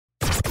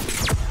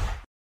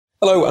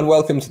Hello and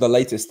welcome to the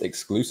latest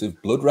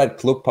exclusive Blood Red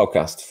Club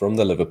podcast from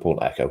the Liverpool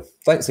Echo.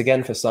 Thanks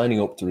again for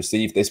signing up to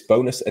receive this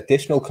bonus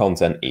additional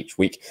content each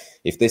week.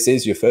 If this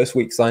is your first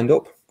week signed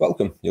up,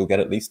 welcome. You'll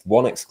get at least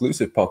one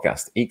exclusive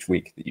podcast each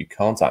week that you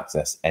can't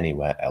access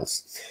anywhere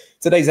else.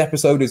 Today's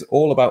episode is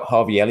all about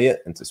Harvey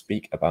Elliott, and to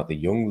speak about the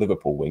young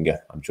Liverpool winger,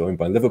 I'm joined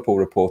by Liverpool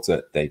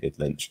reporter David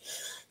Lynch.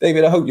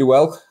 David, I hope you're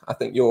well. I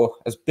think you're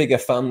as big a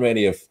fan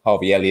really of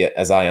Harvey Elliott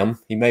as I am.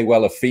 He may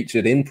well have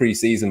featured in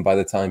pre-season by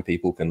the time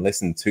people can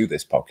listen to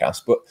this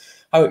podcast, but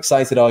how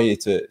excited are you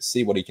to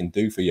see what he can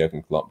do for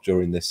Jurgen Klopp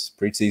during this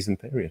pre-season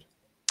period?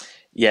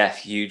 Yeah,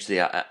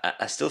 hugely.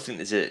 I still think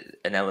there's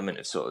an element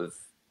of sort of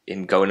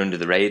him going under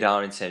the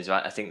radar in terms of,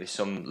 I think there's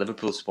some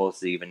Liverpool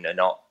supporters even are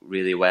not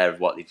really aware of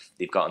what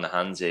they've got on their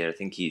hands here. I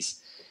think he's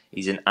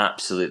an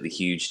absolutely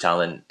huge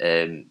talent.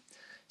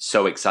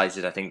 So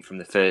excited, I think, from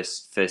the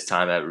first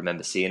time I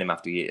remember seeing him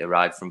after he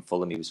arrived from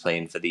Fulham. He was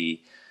playing for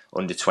the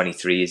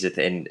under-23s,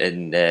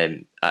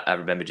 and I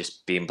remember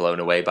just being blown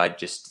away by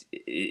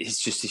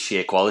it's just his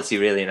sheer quality,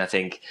 really. And I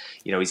think,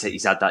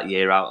 he's had that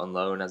year out on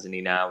loan, hasn't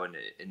he, now, and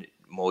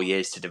more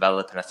years to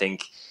develop. And I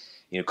think,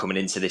 coming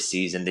into this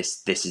season,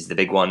 this is the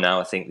big one now.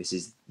 I think this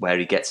is where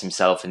he gets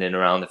himself in and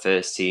around the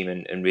first team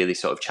and really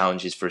sort of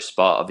challenges for a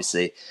spot.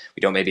 Obviously,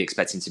 we don't maybe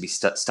expect him to be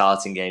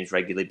starting games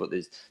regularly, but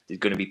there's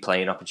going to be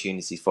playing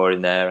opportunities for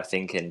him there, I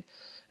think, and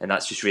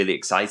that's just really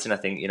exciting. I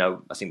think,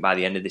 I think by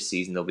the end of this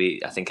season,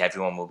 I think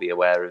everyone will be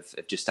aware of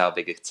just how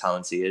big a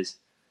talent he is.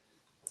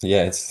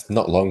 Yeah, it's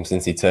not long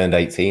since he turned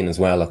 18 as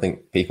well. I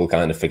think people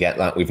kind of forget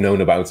that. We've known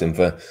about him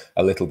for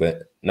a little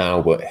bit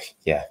now, but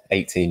yeah,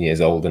 18 years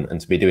old and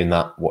to be doing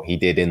that, what he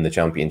did in the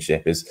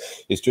Championship is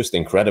just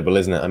incredible,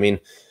 isn't it? I mean,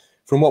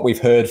 from what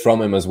we've heard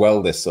from him as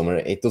well this summer,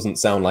 it doesn't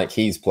sound like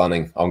he's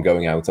planning on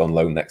going out on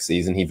loan next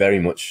season. He very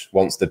much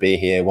wants to be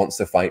here, wants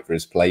to fight for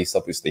his place.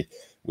 Obviously,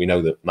 we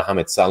know that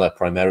Mohamed Salah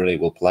primarily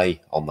will play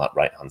on that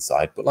right-hand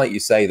side. But like you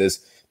say,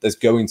 there's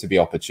going to be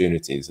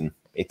opportunities, and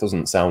it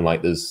doesn't sound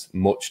like there's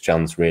much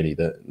chance really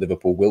that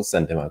Liverpool will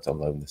send him out on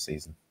loan this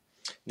season.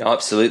 No,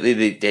 absolutely.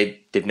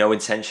 They've no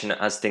intention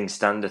as things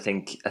stand. I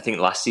think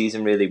last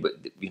season really, but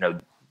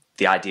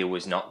the idea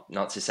was not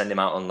to send him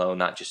out on loan.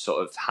 That just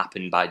sort of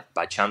happened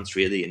by chance,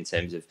 really, in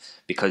terms of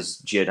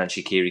because Xherdan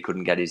Shaqiri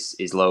couldn't get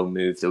his loan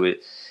move. There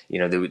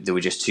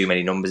were just too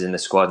many numbers in the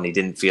squad, and he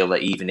didn't feel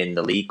that even in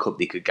the League Cup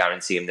they could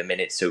guarantee him the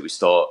minutes. So it was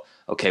thought,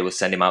 okay, we'll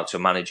send him out to a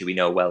manager we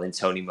know well in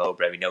Tony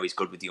Mowbray. We know he's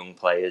good with young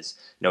players.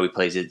 We know he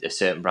plays a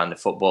certain brand of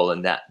football,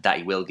 and that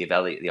he will give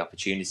Elliott the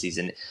opportunities.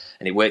 And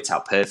it worked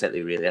out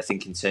perfectly, really. I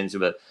think in terms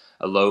of a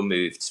low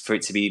move, for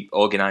it to be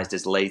organised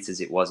as late as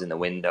it was in the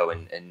window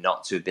and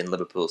not to have been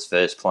Liverpool's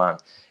first plan,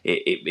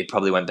 it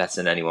probably went better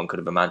than anyone could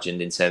have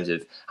imagined in terms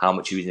of how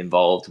much he was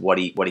involved, what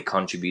he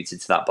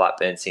contributed to that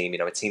Blackburn team.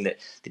 A team that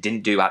they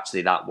didn't do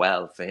actually that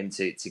well. For him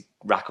to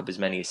rack up as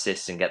many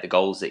assists and get the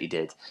goals that he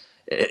did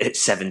at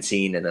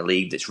 17 in a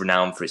league that's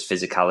renowned for its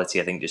physicality,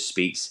 I think just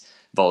speaks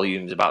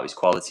volumes about his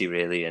quality,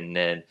 really. And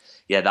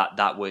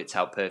that worked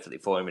out perfectly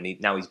for him,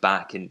 and now he's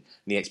back, and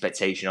the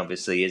expectation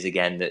obviously is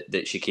again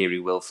that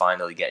Shaqiri will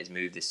finally get his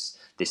move this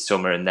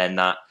summer, and then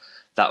that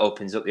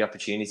opens up the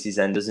opportunities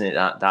then, doesn't it?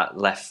 That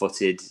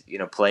left-footed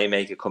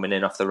playmaker coming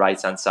in off the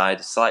right-hand side,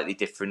 a slightly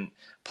different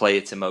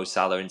player to Mo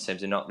Salah in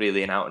terms of not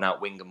really an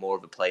out-and-out winger, more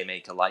of a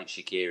playmaker like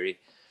Shaqiri.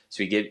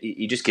 So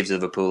he just gives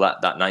Liverpool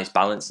that nice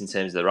balance in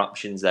terms of their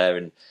options there,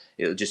 and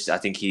I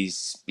think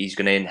he's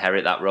going to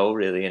inherit that role,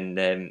 really,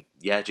 and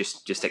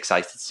just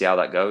excited to see how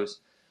that goes.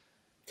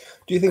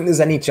 Do you think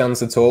there's any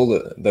chance at all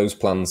that those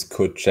plans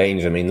could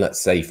change? I mean, let's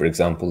say, for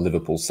example,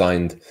 Liverpool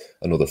signed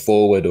another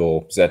forward,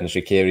 or Xherdan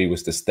Shaqiri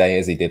was to stay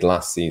as he did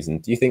last season.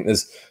 Do you think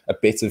there's a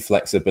bit of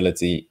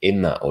flexibility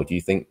in that, or do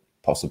you think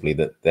possibly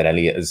that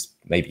Elliott has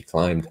maybe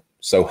climbed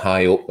so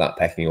high up that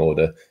pecking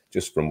order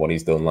just from what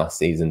he's done last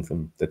season,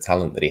 from the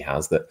talent that he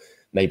has, that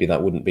maybe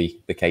that wouldn't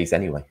be the case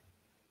anyway?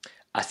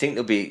 I think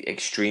they'll be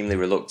extremely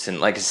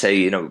reluctant. Like I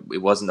say,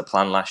 it wasn't the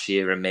plan last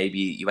year, and maybe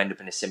you end up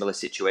in a similar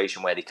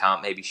situation where they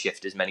can't maybe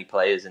shift as many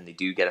players, and they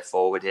do get a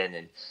forward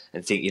in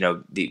and think,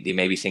 they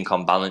maybe think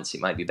on balance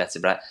it might be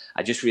better. But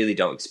I just really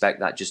don't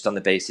expect that, just on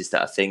the basis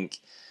that I think,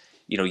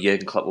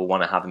 Jurgen Klopp will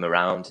want to have him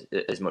around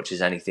as much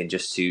as anything,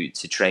 just to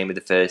train with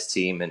the first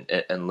team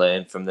and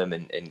learn from them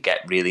and get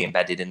really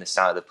embedded in the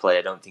style of the play.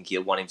 I don't think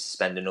he'll want him to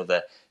spend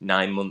another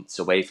 9 months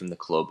away from the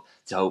club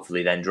to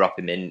hopefully then drop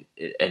him in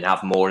and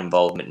have more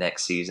involvement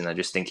next season. I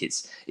just think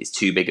it's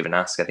too big of an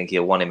ask. I think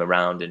he'll want him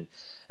around and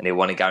he'll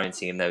want to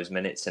guarantee him those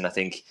minutes. And I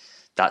think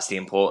that's the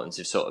importance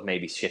of sort of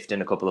maybe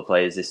shifting a couple of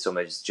players this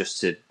summer, is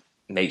just to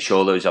make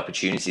sure those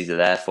opportunities are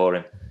there for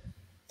him.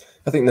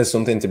 I think there's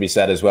something to be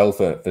said as well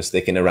for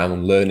sticking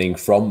around, learning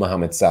from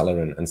Mohamed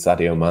Salah and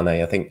Sadio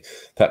Mane. I think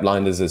Pep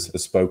Lijnders has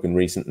spoken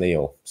recently,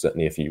 or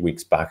certainly a few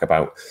weeks back,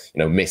 about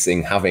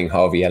missing having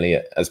Harvey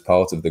Elliott as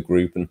part of the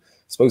group. And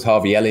I suppose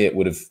Harvey Elliott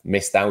would have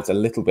missed out a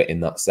little bit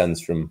in that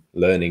sense from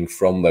learning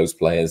from those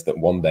players that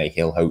one day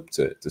he'll hope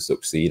to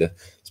succeed. I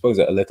suppose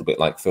a little bit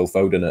like Phil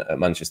Foden at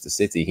Manchester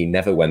City. He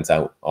never went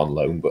out on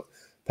loan, but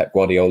Pep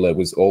Guardiola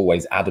was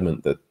always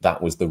adamant that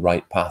that was the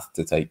right path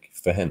to take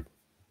for him.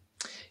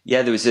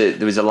 Yeah, there was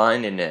a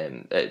line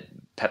in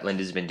Pep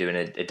Lijnders been doing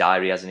a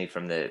diary, hasn't he,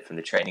 from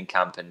the training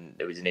camp, and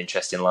there was an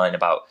interesting line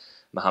about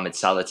Mohamed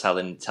Salah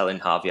telling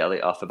Harvey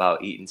Elliott off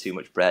about eating too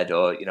much bread,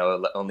 or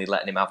only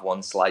letting him have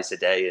one slice a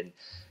day, and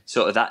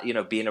sort of that,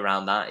 being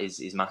around that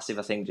is massive.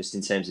 I think just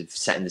in terms of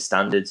setting the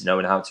standards,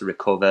 knowing how to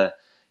recover,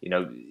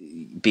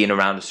 being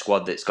around a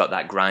squad that's got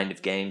that grind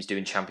of games,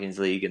 doing Champions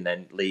League and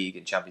then League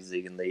and Champions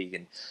League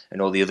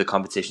and all the other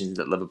competitions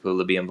that Liverpool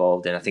will be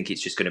involved in. I think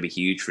it's just going to be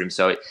huge for him.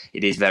 So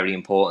it is very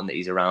important that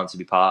he's around to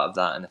be part of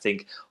that. And I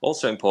think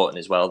also important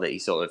as well that he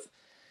sort of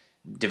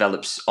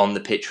develops on the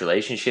pitch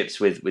relationships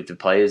with the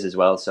players as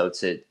well. So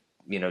to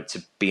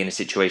be in a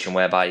situation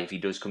whereby if he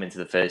does come into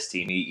the first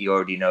team, he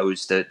already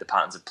knows the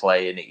patterns of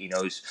play, and he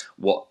knows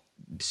what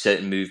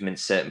certain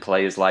movements certain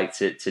players like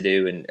to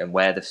do, and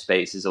where the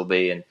spaces will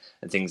be, and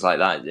things like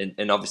that.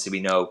 And obviously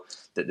we know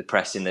that the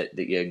pressing that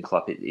Jurgen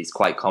Klopp is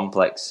quite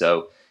complex,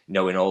 so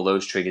knowing all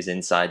those triggers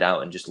inside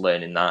out and just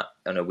learning that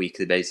on a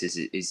weekly basis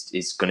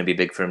is going to be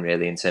big for him,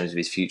 really, in terms of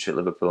his future at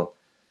Liverpool.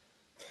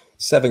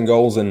 7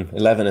 goals and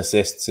 11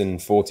 assists in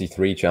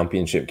 43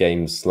 championship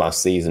games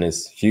last season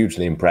is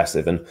hugely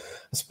impressive. And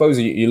I suppose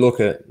you look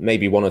at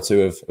maybe one or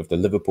two of the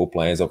Liverpool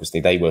players.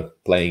 Obviously, they were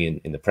playing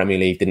in the Premier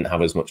League, didn't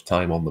have as much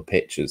time on the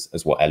pitch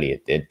as what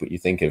Elliott did. But you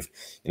think of,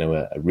 a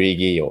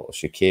Origi or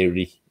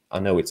Shaqiri. I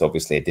know it's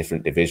obviously a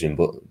different division,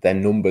 but their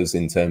numbers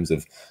in terms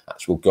of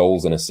actual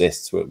goals and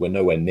assists were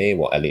nowhere near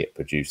what Elliott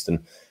produced. And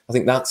I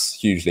think that's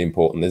hugely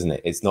important, isn't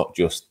it? It's not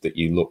just that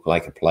you look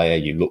like a player,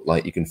 you look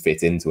like you can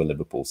fit into a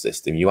Liverpool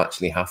system. You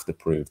actually have to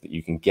prove that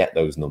you can get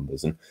those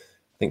numbers. And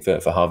I think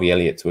for Harvey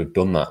Elliott to have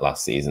done that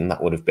last season,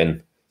 that would have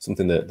been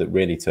something that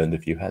really turned a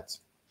few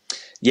heads.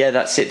 Yeah,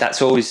 that's it.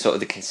 That's always sort of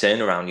the concern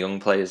around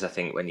young players. I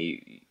think when you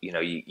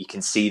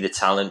can see the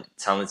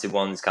talented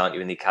ones, can't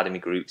you, in the academy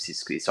groups?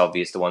 It's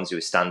obvious the ones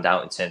who stand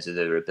out in terms of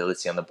their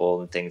ability on the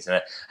ball and things.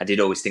 And I did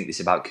always think this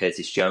about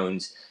Curtis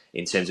Jones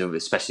in terms of,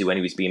 especially when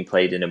he was being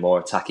played in a more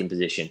attacking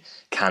position.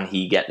 Can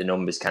he get the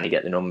numbers?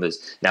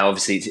 Now,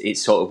 obviously,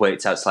 it's sort of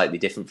worked out slightly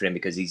different for him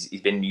because he's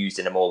been used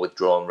in a more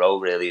withdrawn role,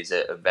 really, as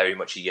a very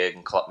much a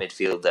Jurgen Klopp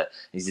midfielder.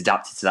 He's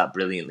adapted to that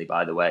brilliantly,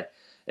 by the way.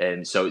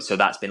 So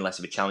that's been less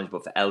of a challenge.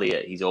 But for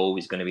Elliott, he's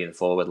always going to be in the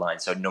forward line,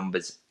 so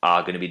numbers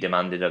are going to be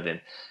demanded of him.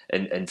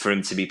 And for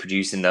him to be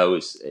producing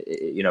those,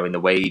 in the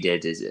way he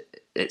did, is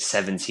at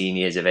 17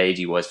 years of age,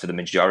 he was for the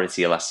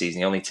majority of last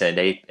season. He only turned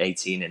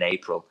 18 in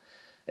April.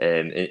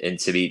 And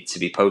to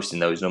be posting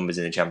those numbers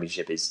in the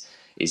Championship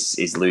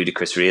is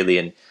ludicrous, really.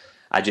 And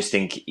I just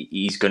think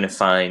he's going to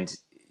find,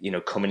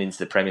 coming into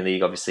the Premier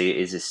League, obviously it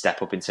is a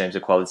step up in terms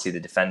of quality. The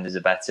defenders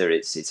are better.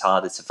 It's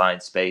harder to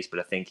find space, but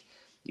I think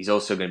he's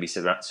also going to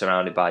be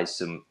surrounded by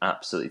some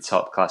absolutely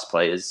top class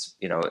players.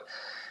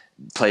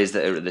 Players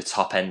that are at the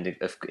top end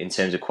in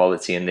terms of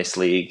quality in this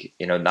league.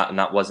 And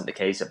that wasn't the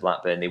case at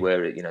Blackburn. They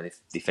were,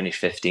 they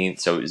finished 15th,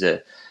 so it was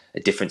a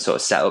different sort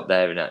of setup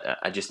there. And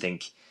I just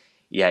think,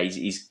 yeah,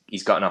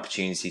 he's got an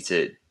opportunity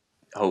to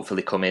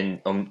hopefully come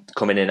in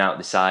and out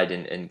the side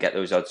and get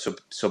those odd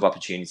sub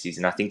opportunities.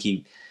 And I think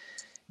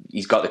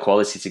he's got the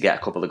quality to get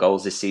a couple of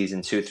goals this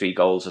season, 2 or 3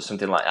 goals or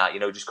something like that.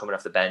 Just coming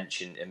off the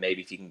bench and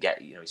maybe if he can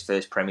get his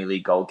first Premier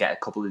League goal, get a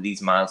couple of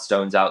these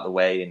milestones out of the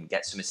way and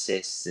get some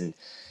assists and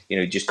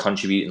just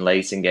contributing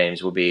late in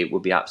games would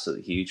be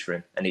absolutely huge for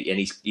him. And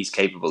he's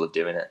capable of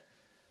doing it.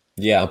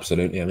 Yeah,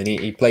 absolutely. I mean,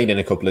 he played in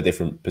a couple of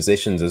different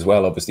positions as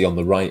well, obviously on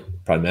the right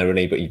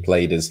primarily, but he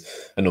played as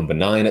a number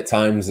 9 at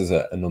times, as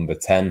a number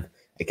 10.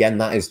 Again,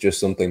 that is just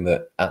something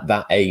that at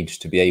that age,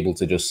 to be able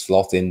to just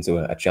slot into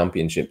a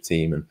Championship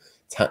team and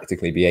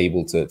tactically be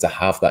able to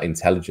have that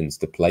intelligence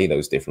to play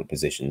those different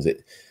positions,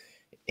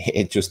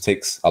 it just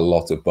ticks a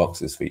lot of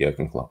boxes for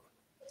Jurgen Klopp.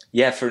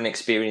 Yeah, for an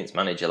experienced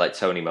manager like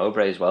Tony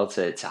Mowbray as well,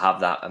 to have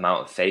that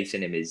amount of faith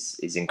in him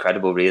is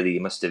incredible, really.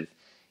 You must have,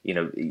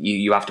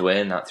 you have to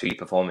earn that through your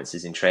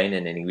performances in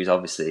training, and he was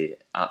obviously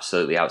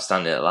absolutely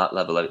outstanding at that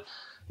level.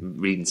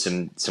 Reading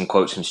some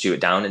quotes from Stuart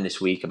Downing this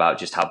week about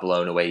just how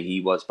blown away he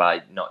was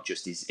by not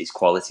just his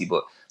quality,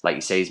 but like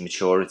you say, his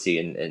maturity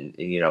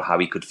and how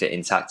he could fit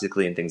in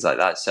tactically and things like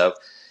that. So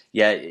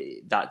yeah,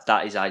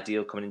 that is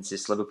ideal coming into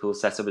this Liverpool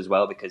setup as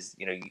well, because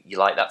you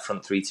like that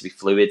front three to be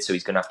fluid, so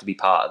he's going to have to be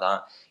part of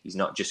that. He's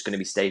not just going to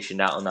be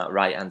stationed out on that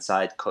right hand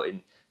side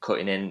cutting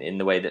in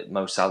the way that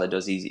Mo Salah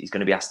does. He's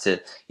going to be asked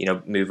to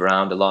move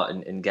around a lot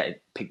and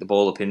pick the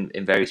ball up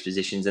in various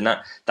positions, and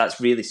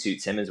that's really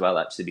suits him as well,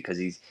 actually, because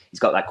he's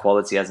got that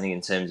quality, hasn't he,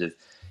 in terms of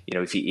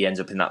if he ends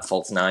up in that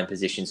false 9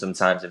 position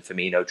sometimes and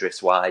Firmino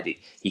drifts wide,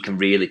 he can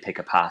really pick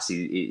a pass.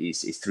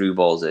 His through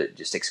balls are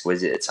just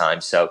exquisite at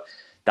times. So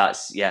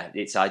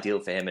it's ideal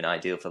for him and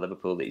ideal for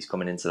Liverpool that he's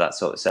coming into that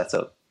sort of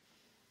setup.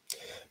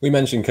 We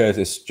mentioned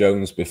Curtis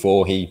Jones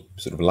before. He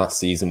sort of last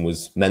season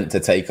was meant to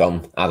take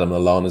on Adam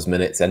Lallana's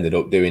minutes, ended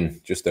up doing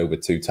just over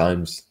 2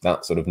 times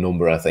that sort of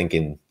number, I think,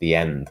 in the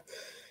end.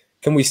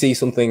 Can we see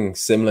something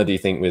similar, do you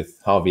think, with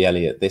Harvey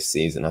Elliott this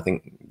season? I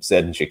think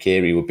Xherdan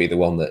Shaqiri would be the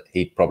one that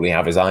he'd probably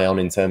have his eye on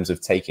in terms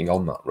of taking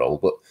on that role.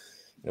 But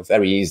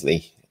very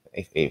easily,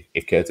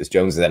 if Curtis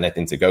Jones is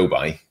anything to go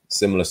by,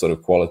 similar sort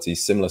of quality,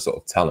 similar sort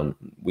of talent,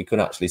 we could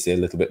actually see a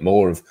little bit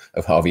more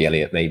of Harvey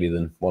Elliott maybe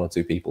than one or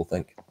two people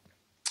think.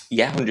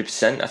 Yeah,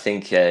 100%. I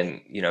think,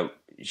 Xherdan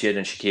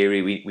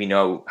Shaqiri, we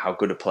know how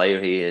good a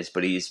player he is,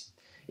 but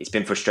it's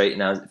been frustrating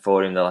now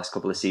for him the last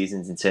couple of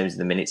seasons in terms of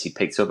the minutes he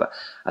picked up.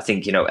 I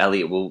think,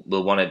 Elliott will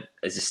want to,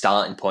 as a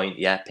starting point,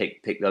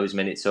 pick those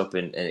minutes up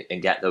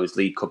and get those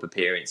League Cup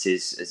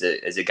appearances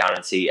as a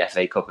guarantee,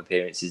 FA Cup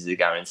appearances as a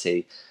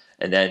guarantee.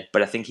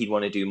 But I think he'd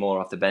want to do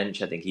more off the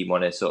bench. I think he'd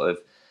want to sort of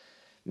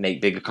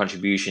make bigger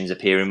contributions,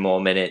 appear in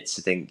more minutes.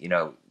 I think,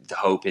 the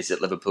hope is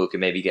that Liverpool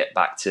can maybe get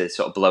back to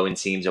sort of blowing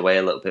teams away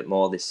a little bit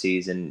more this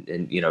season.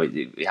 And,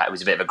 it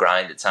was a bit of a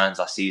grind at times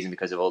last season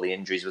because of all the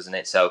injuries, wasn't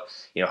it? So,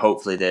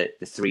 hopefully the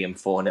 3 and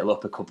 4-0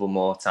 up a couple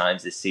more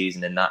times this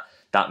season, and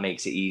that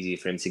makes it easier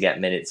for him to get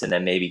minutes and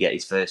then maybe get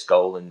his first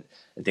goal and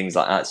things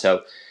like that.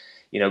 So,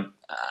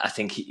 I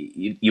think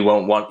you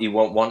won't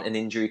want an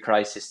injury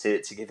crisis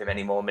to give him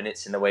any more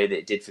minutes in the way that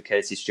it did for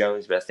Curtis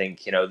Jones. But I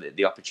think,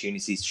 the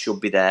opportunities should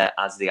be there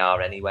as they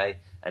are anyway.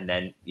 And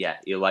then,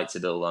 you'll like to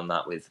build on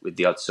that with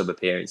the odd sub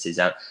appearances.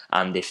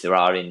 And if there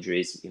are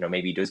injuries,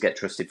 maybe he does get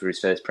trusted for his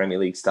first Premier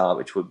League start,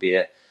 which would be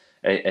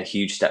a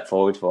huge step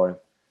forward for him.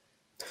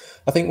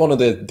 I think one of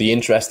the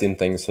interesting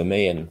things for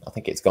me, and I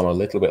think it's gone a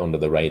little bit under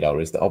the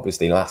radar, is that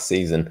obviously last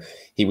season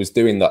he was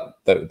doing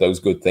those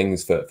good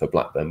things for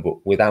Blackburn,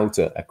 but without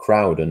a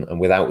crowd and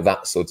without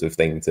that sort of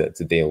thing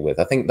to deal with.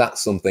 I think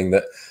that's something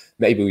that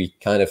maybe we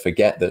kind of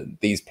forget,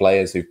 that these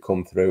players who've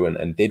come through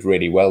and did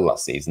really well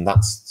last season,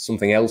 that's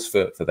something else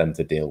for them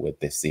to deal with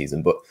this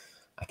season. But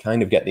I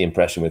kind of get the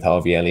impression with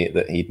Harvey Elliott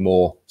that he'd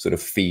more sort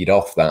of feed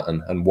off that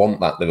and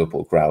want that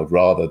Liverpool crowd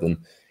rather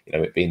than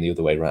it being the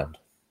other way around.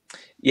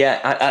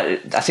 Yeah,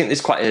 I think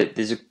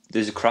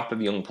there's a crop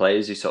of young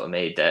players who sort of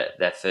made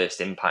their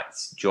first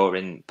impacts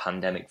during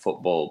pandemic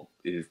football,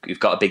 who've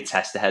got a big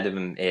test ahead of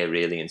them here,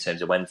 really, in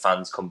terms of when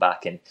fans come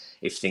back and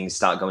if things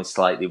start going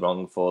slightly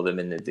wrong for them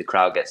and the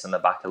crowd gets on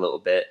their back a little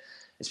bit,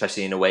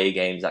 especially in away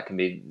games, that can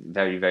be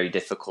very, very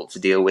difficult to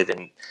deal with.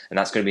 And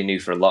that's going to be new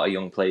for a lot of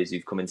young players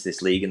who've come into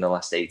this league in the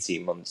last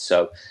 18 months.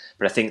 So,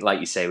 but I think, like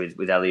you say,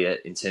 with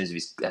Elliott, in terms of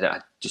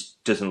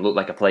just doesn't look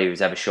like a player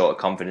who's ever short of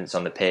confidence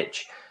on the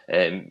pitch.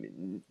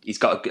 He's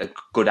got a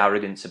good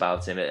arrogance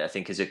about him. I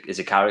think as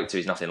a character,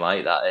 he's nothing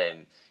like that.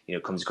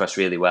 Comes across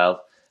really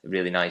well. A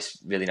really nice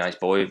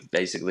boy,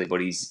 basically.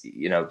 But he's,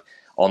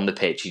 on the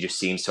pitch, he just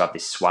seems to have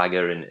this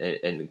swagger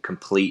and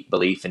complete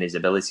belief in his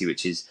ability,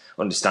 which is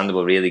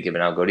understandable, really, given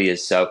how good he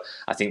is. So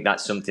I think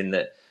that's something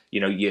that,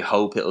 you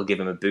hope it'll give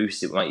him a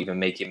boost. It might even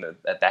make him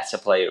a better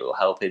player. It will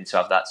help him to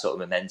have that sort of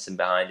momentum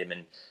behind him,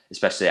 and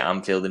especially at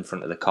Anfield in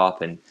front of the Kop.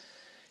 And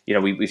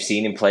we've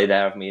seen him play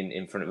there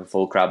in front of a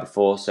full crowd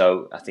before,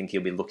 so I think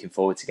he'll be looking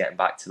forward to getting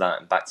back to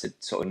that and back to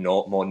sort of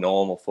more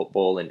normal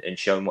football and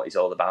showing what he's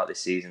all about this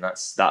season.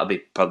 That'll be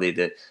probably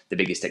the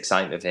biggest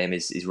excitement for him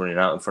is running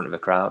out in front of a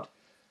crowd.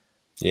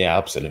 Yeah,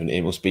 absolutely.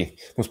 It must be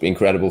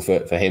incredible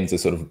for him to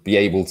sort of be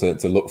able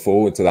to look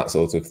forward to that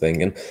sort of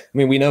thing. And I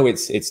mean, we know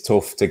it's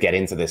tough to get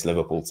into this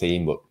Liverpool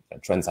team, but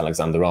Trent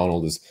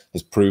Alexander-Arnold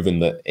has proven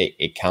that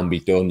it can be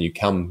done. You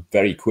can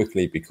very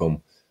quickly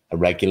become a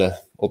regular.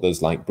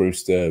 Others like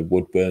Brewster,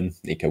 Woodburn,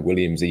 Nico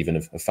Williams even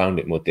have found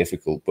it more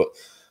difficult. But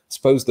I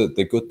suppose that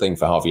the good thing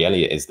for Harvey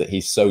Elliott is that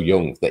he's so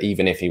young that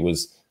even if he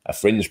was a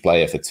fringe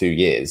player for 2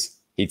 years,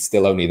 he'd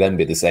still only then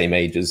be the same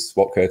age as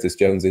what Curtis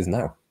Jones is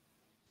now.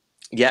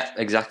 Yeah,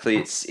 exactly.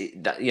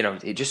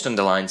 It just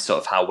underlines sort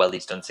of how well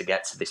he's done to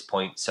get to this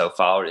point so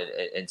far,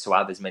 and to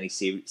have as many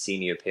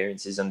senior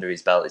appearances under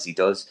his belt as he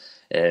does.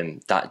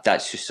 That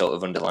just sort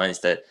of underlines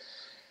the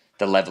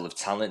level of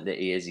talent that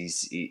he is.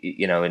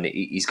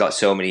 He's got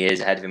so many years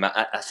ahead of him.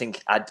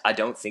 I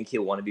don't think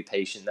he'll want to be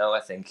patient though.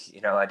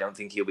 I don't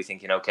think he'll be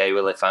thinking, okay,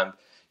 well, if I'm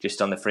just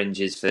on the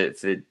fringes for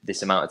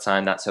this amount of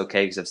time, that's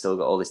okay because I've still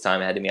got all this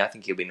time ahead of me. I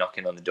think he'll be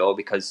knocking on the door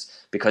because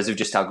of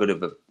just how good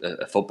of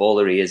a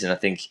footballer he is. And I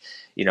think,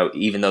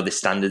 even though the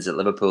standards at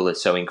Liverpool are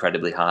so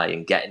incredibly high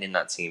and getting in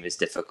that team is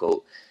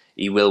difficult,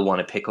 he will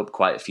want to pick up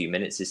quite a few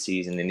minutes this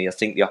season, and he'll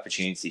think the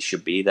opportunity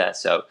should be there.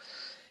 So,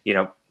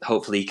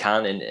 hopefully he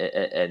can, and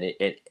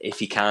if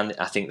he can,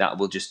 I think that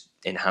will just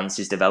enhance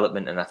his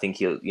development, and I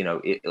think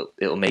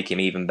it'll make him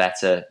even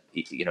better,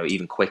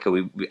 even quicker.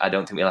 I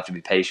don't think we'll have to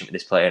be patient with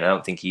this player, and I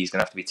don't think he's going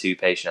to have to be too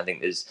patient. I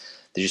think there's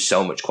just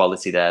so much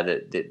quality there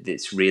that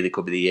it's really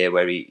could be the year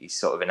where he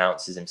sort of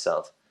announces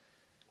himself.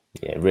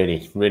 Yeah,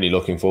 really, really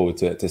looking forward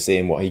to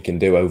seeing what he can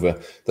do over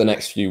the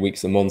next few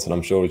weeks and months. And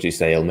I'm sure, as you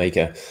say, he'll make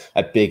a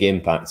big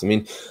impact. I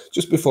mean,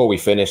 just before we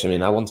finish,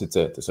 I wanted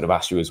to sort of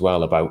ask you as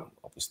well about,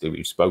 obviously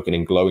we've spoken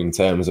in glowing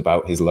terms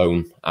about his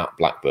loan at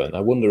Blackburn. I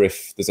wonder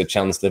if there's a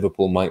chance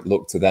Liverpool might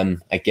look to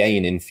them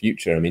again in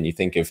future. I mean, you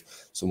think of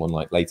someone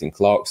like Leighton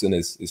Clarkson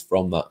is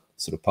from that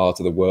sort of part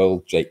of the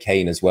world, Jake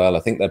Kane as well.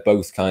 I think they're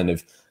both kind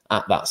of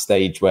at that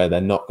stage where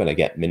they're not going to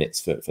get minutes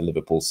for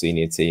Liverpool's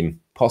senior team,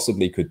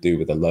 possibly could do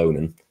with a loan.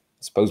 And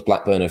I suppose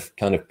Blackburn have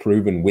kind of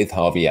proven with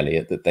Harvey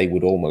Elliott that they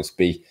would almost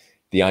be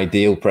the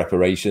ideal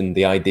preparation,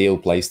 the ideal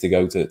place to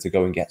go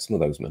and get some of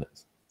those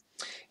minutes?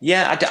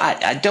 Yeah,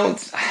 I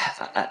don't.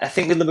 I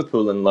think with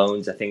Liverpool and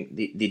loans, I think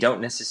they don't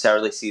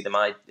necessarily see them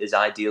as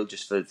ideal,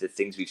 just for the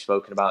things we've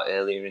spoken about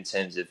earlier in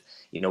terms of,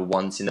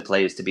 wanting the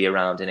players to be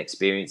around and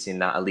experiencing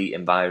that elite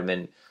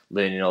environment,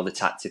 learning all the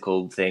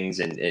tactical things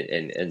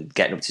and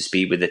getting up to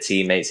speed with the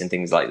teammates and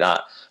things like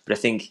that. But I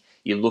think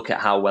you look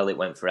at how well it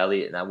went for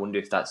Elliott, and I wonder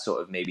if that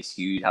sort of maybe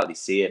skewed how they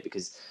see it,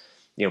 because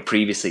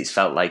previously it's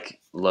felt like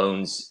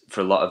loans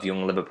for a lot of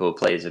young Liverpool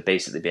players have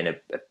basically been a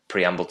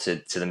preamble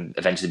to them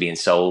eventually being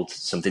sold,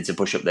 something to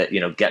push up that,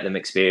 get them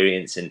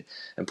experience and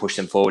push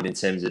them forward in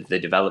terms of their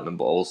development,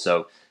 but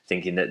also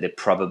thinking that they're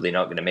probably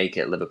not going to make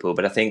it at Liverpool.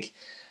 But I think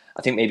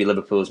maybe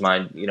Liverpool's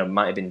mind,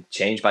 might have been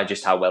changed by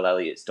just how well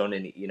Elliott's done,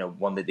 and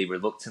one that they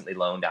reluctantly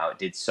loaned out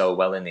did so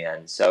well in the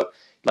end. So,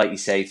 like you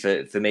say,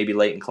 for maybe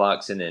Leighton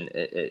Clarkson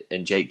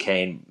and Jake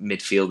Kane,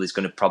 midfield is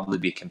going to probably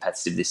be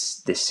competitive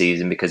this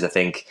season, because I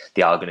think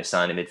they are going to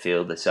sign a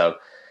midfielder. So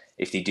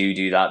if they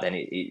do that, then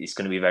it's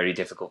going to be very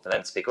difficult for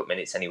them to pick up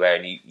minutes anywhere.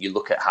 And you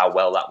look at how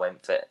well that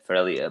went for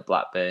Elliott at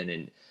Blackburn,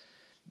 and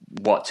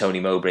what Tony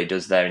Mowbray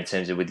does there in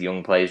terms of with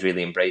young players,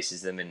 really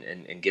embraces them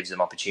and gives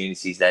them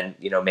opportunities, then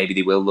maybe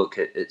they will look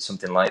at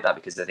something like that,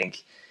 because I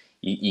think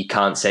you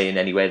can't say in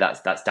any way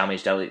that's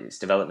damaged Elliott's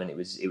development.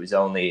 It was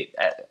only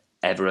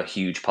ever a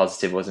huge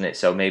positive, wasn't it?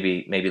 So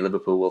maybe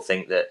Liverpool will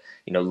think that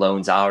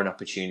loans are an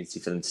opportunity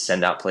for them to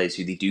send out players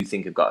who they do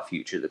think have got a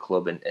future at the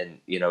club, and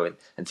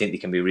think they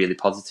can be really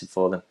positive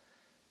for them.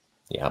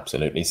 Yeah,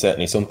 absolutely.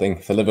 Certainly something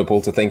for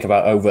Liverpool to think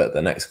about over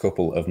the next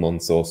couple of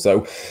months or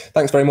so.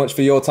 Thanks very much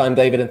for your time,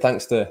 David, and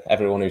thanks to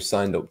everyone who's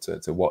signed up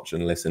to watch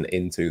and listen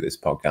into this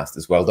podcast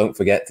as well. Don't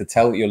forget to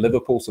tell your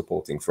Liverpool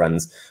supporting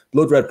friends.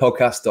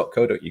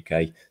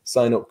 bloodredpodcast.co.uk.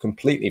 Sign up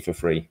completely for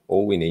free.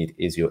 All we need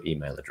is your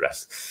email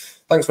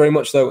address. Thanks very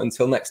much, though.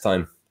 Until next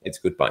time, it's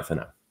goodbye for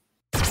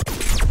now.